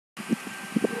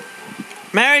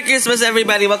Merry Christmas,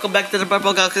 everybody! Welcome back to the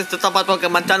Purple Galaxy to Top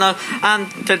Pokemon channel.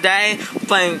 Today,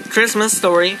 playing Christmas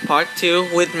Story Part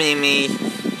 2 with Mimi.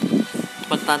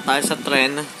 Punta tayo sa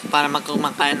tren para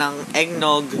magkumakain ng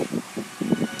eggnog.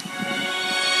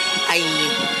 Ay!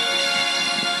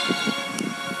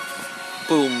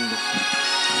 Boom!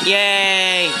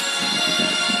 Yay!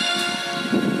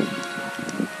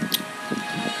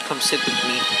 Come sit with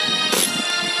me.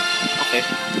 Okay.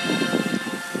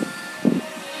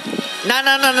 No.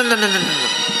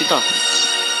 Dito.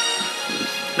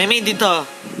 Mimi, dito.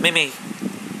 Mimi,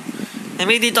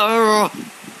 dito.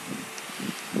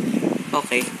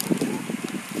 Okay.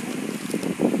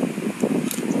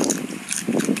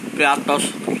 Piatos.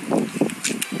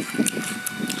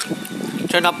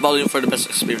 Turn up volume for the best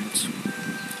experience.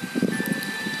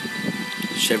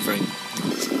 Shivering.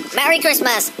 Merry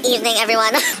Christmas evening,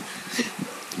 everyone.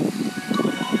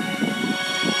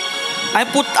 I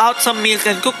put out some milk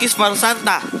and cookies for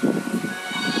Santa.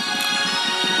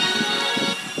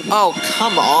 Oh,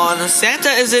 come on. Santa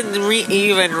isn't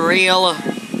even real.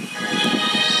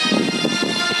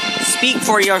 Speak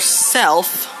for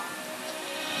yourself.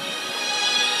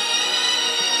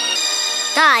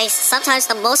 Guys, sometimes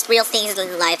the most real things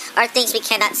in life are things we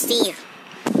cannot see.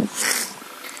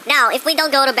 Now, if we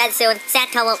don't go to bed soon,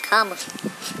 Santa won't come.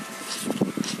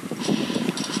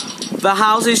 The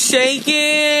house is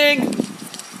shaking.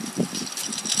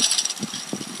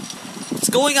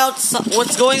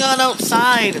 What's going on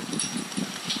outside? It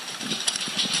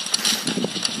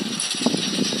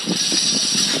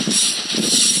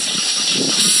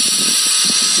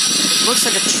looks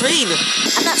like a train.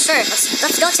 I'm not sure.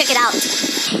 Let's go check it out.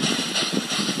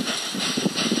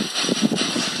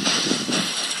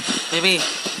 Maybe.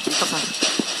 Dito ka.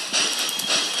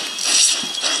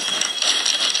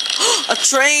 A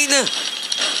train!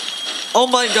 Oh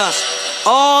my gosh.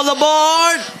 All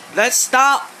aboard! Let's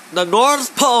stop the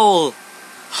North Pole.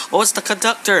 Oh, it's the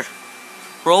conductor.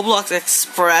 Roblox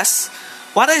Express.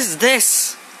 What is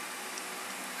this?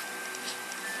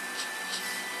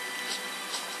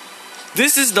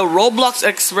 This is the Roblox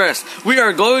Express. We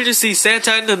are going to see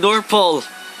Santa in the North Pole.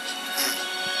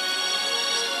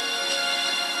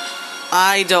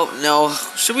 I don't know.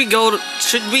 Should we go,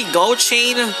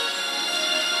 Chain?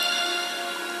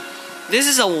 This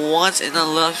is a once in a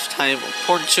lifetime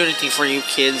opportunity for you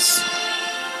kids.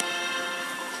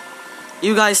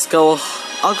 You guys go.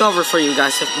 I'll cover for you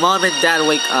guys if mom and dad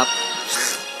wake up.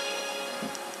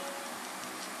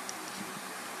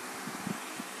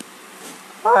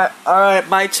 Alright,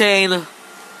 my Chain.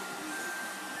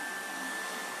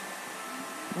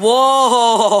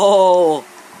 Whoa!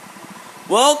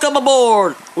 Welcome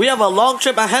aboard! We have a long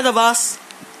trip ahead of us.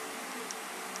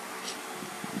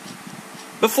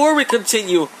 Before we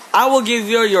continue, I will give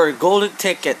you your golden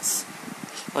tickets.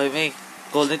 Wait, me,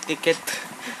 golden ticket.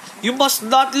 You must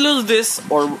not lose this,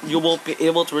 or you won't be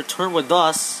able to return with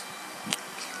us.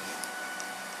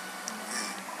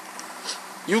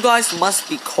 You guys must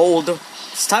be cold.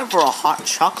 It's time for a hot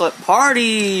chocolate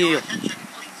party.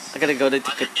 I gotta go to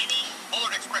ticket.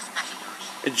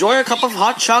 Enjoy a cup of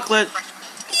hot chocolate.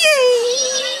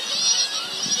 Yay!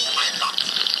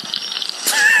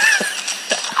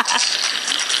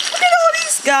 Look at all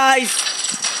these guys.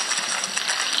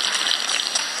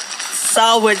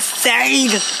 So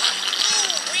insane.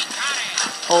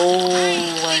 Oh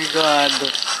my god.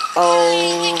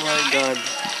 Oh my god.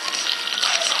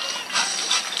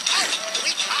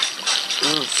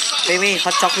 Baby,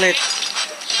 hot chocolate.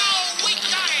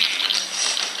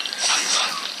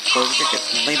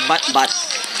 My butt.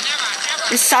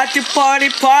 It's time to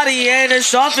party and the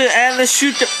shopping and the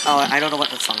shoot. Oh, I don't know what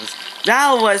that song is.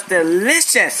 That was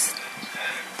delicious.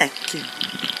 Thank you.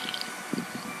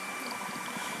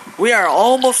 We are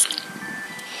almost.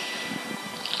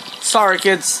 Sorry,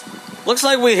 kids. Looks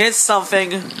like we hit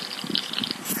something.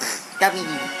 Yummy.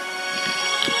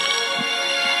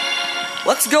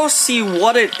 Let's go see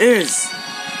what it is.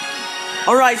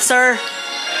 Alright, sir.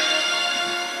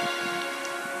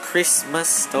 Christmas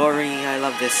Story. I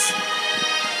love this.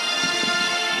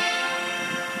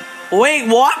 Wait,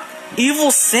 what?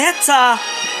 Evil Santa?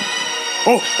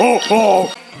 Ho, ho,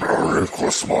 ho! Merry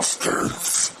Christmas,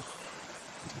 kids.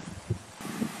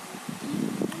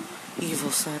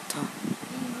 Evil Santa.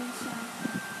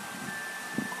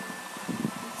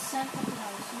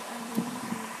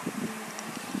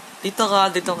 Dito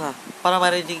ka. Para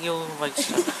marinig yung voice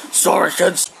niya. Sorry,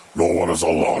 kids. No one is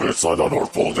allowed inside the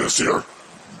North Pole this year.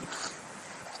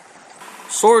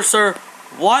 Sorry, sir.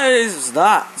 Why is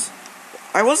that?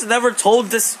 I was never told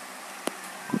this.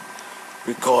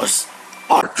 Because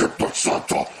I keep the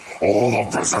Santa. All the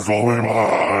presents will be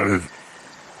mine.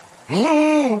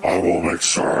 I will make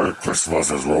sure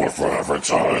Christmas is ruined for every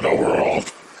child in the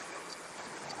world.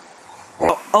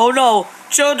 Oh no!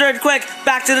 Children, quick!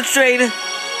 Back to the train!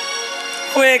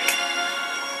 Quick!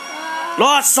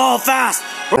 Not so fast!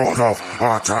 Rudolph,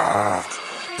 attack!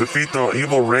 Defeat the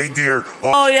evil reindeer.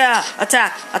 Oh yeah!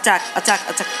 Attack! Attack! Attack!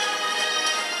 Attack!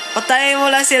 Patayin mo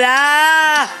lang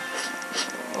sila!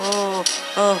 Oh,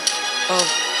 oh, oh, oh,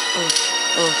 oh,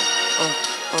 oh,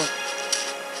 oh,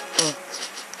 oh,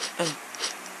 oh.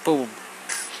 Boom.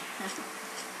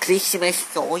 Christmas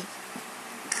toy.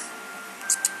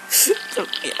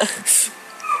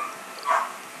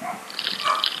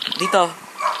 Dito,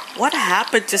 what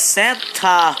happened to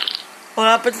Santa? What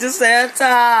happened to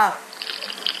Santa?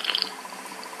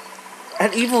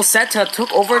 An evil Santa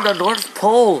took over the North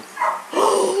Pole.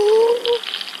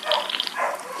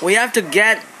 We have to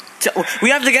get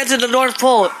to the North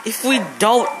Pole. If we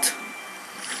don't,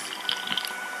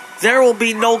 there will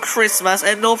be no Christmas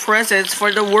and no presents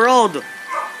for the world.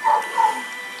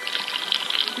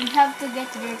 We have to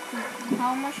get there quickly.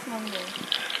 How much longer?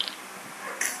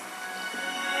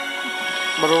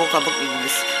 Marunong ka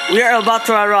mag-English. We are about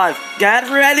to arrive. Get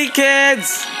ready,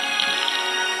 kids!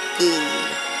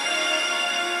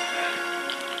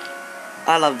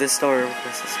 I love this story.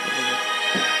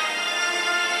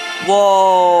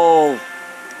 Whoa!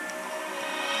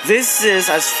 This is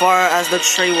as far as the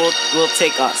train will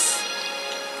take us.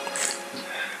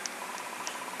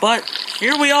 But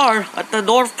here we are at the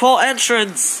North Pole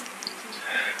entrance.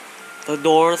 The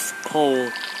North Pole.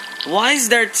 Why is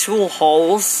there two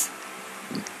holes?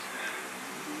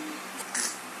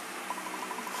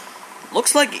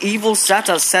 Looks like evil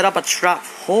Santa set up a trap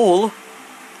hole.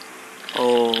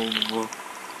 Oh.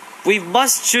 We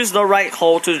must choose the right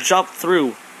hole to jump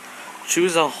through.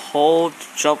 Choose a hole to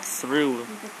jump through.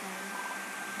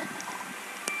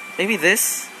 Maybe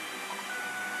this?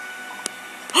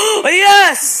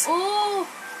 Yes! Oh!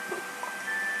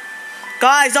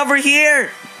 Guys, over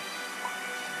here!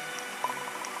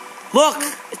 Look!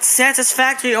 It's Santa's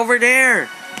factory over there!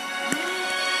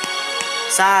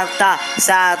 Santa,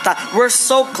 Santa, we're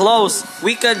so close.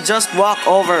 We can just walk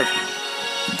over.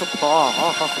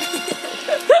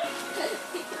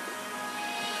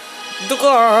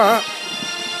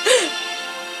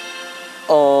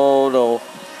 Oh no.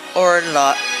 Or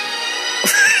not.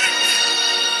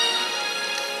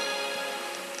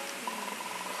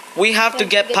 We have to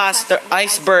get past the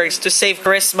icebergs to save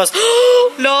Christmas.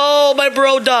 No, my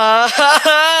bro died.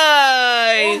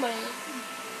 Oh my.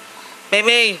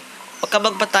 Meme, huwag ka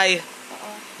magpatay.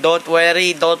 Don't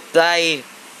worry, don't die.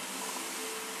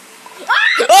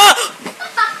 Ah!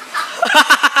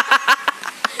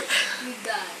 You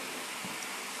died.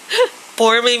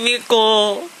 Poor Mimi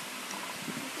ko.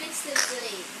 Fix the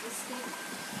delay.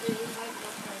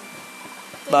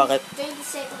 Bakit? 20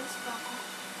 seconds pa ako.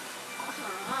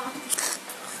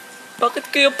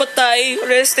 Bakit kayo patay?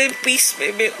 Rest in peace,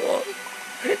 Mimi ko.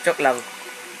 Joke lang.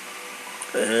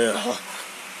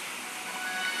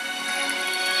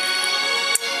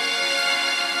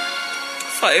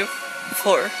 5,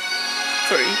 4,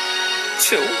 3,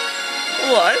 2,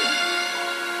 1.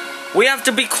 We have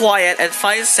to be quiet and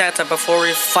find Santa before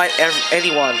we fight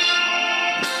anyone.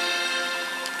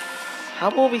 How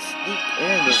about we sneak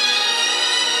in?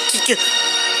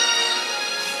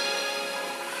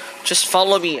 Just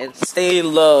follow me and stay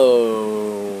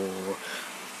low.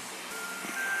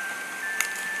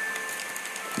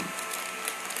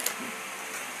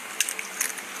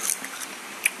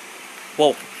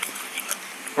 Whoa.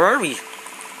 Where are we?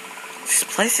 This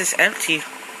place is empty.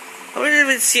 I didn't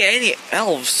even see any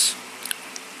elves.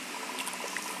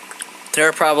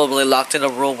 They're probably locked in a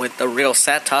room with the real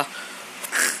Santa.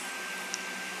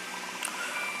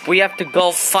 We have to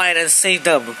go find and save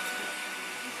them.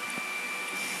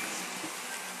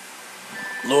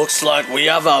 Looks like we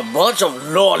have a bunch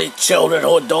of naughty children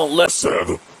who don't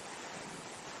listen.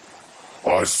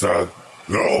 I said,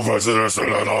 no visitors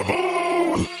in the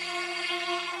moon.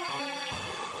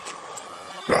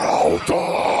 Now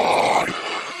die.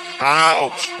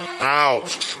 Ouch!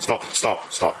 Ouch! Stop!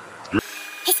 Stop! Stop!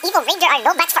 His evil reindeer are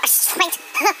no match for our strength.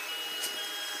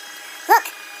 Look!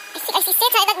 I see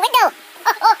Santa in that window!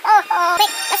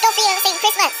 Quick, let's go feed him and save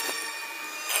Christmas!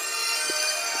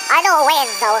 I know a way in,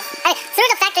 though. Through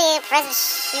the factory present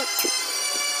shoot.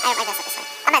 I messed up this one.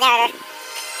 I'm a narrator.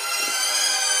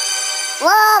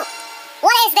 Whoa!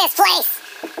 What is this place?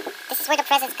 This is where the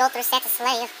presents go through Santa's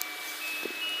sleigh.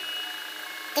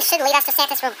 This should lead us to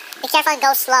Santa's room. Be careful and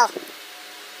go slow.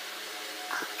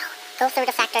 Oh no. Go through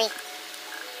the factory.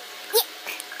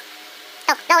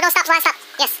 No, stop, stop.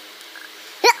 Yes.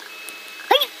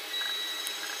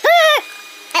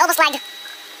 I almost lagged.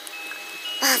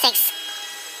 Oh, thanks.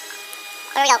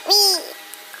 There we go. Whee!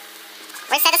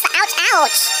 Where's Santa's? Ouch,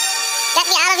 ouch! Get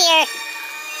me out of here!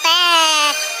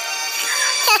 Ah.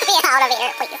 Get me out of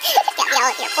here, please. Get me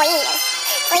out of here, please.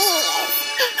 Please.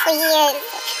 Please.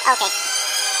 Okay.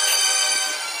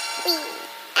 Whee!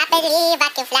 I believe I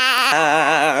can fly.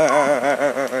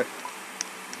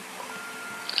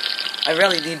 I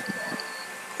really need...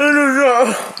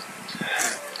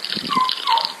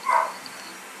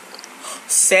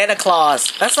 Santa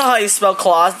Claus. That's not how you spell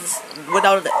Claus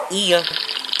without an E.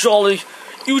 Jolly,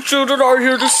 you children are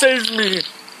here to save me.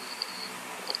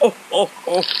 Oh.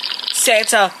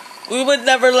 Santa, we would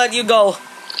never let you go.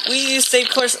 We save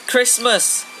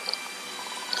Christmas.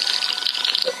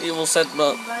 The evil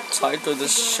Santa tied to the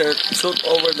shirt took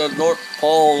over the North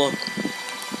Pole.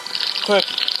 Quick,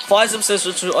 find some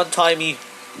scissors to untie me.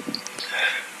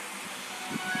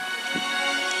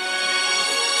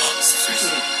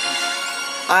 Scissors.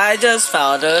 I just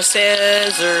found a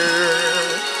scissor.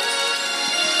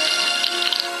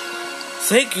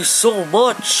 Thank you so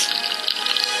much.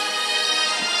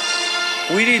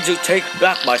 We need to take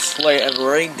back my sleigh and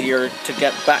reindeer to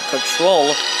get back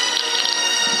control.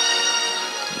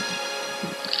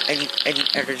 I need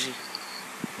energy.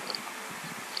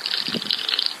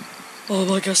 Oh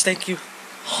my gosh, thank you.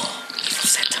 Evil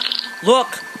Santa.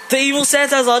 Look! The evil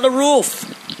Santa's on the roof!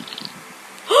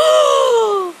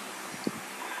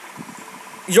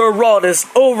 Your run is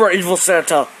over, evil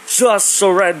Santa. Just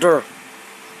surrender.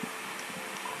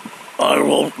 I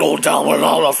won't go down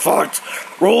without a fight.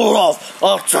 Rudolph,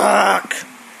 attack!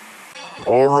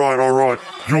 Alright.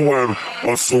 You win.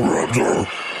 I surrender.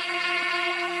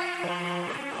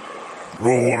 No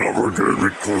one ever gave me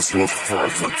Christmas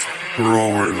presents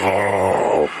growing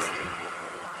up.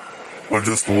 I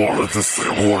just wanted to see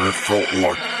what it felt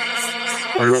like.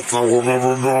 I guess I will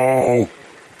never know.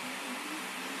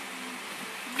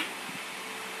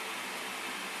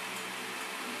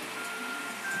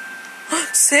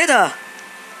 Santa!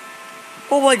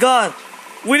 Oh my god!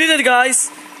 We did it, guys!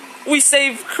 We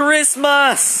saved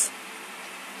Christmas!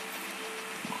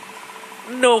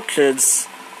 No, kids.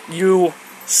 You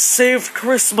saved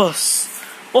Christmas!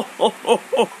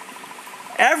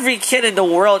 Every kid in the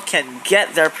world can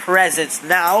get their presents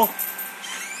now.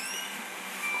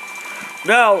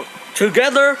 Now,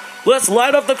 together, let's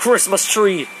light up the Christmas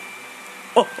tree!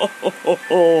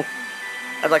 I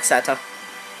like Santa.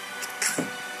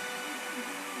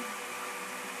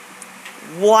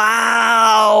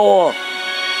 Wow!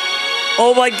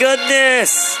 Oh my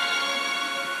goodness!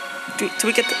 Do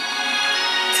we get the...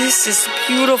 This is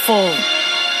beautiful!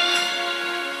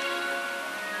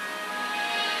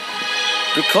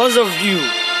 Because of you,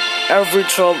 every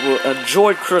child will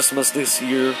enjoy Christmas this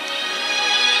year.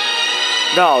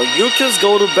 Now, you kids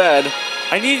go to bed.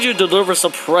 I need you to deliver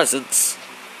some presents.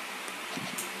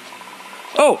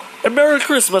 Oh, and Merry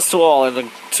Christmas to all, and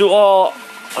to all,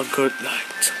 a good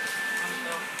night.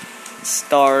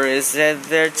 Star is in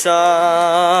their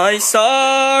toy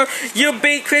star. You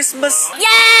beat Christmas.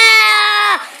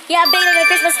 Yeah! Yeah, bigger than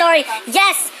Christmas story.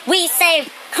 Yes, we saved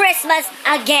Christmas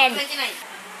again.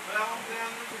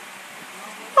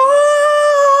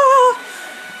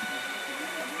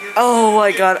 Oh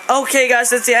my god. Okay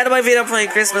guys, that's the end of my video playing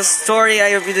Christmas Story.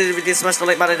 I hope you did the video. Smash the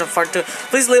like button for part 2.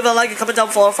 Please leave a like and comment down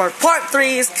below for part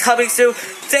 3 is coming soon.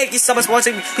 Thank you so much for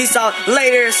watching. Peace out.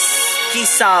 Later.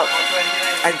 Peace out.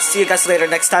 And see you guys later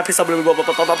next time. Peace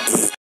out.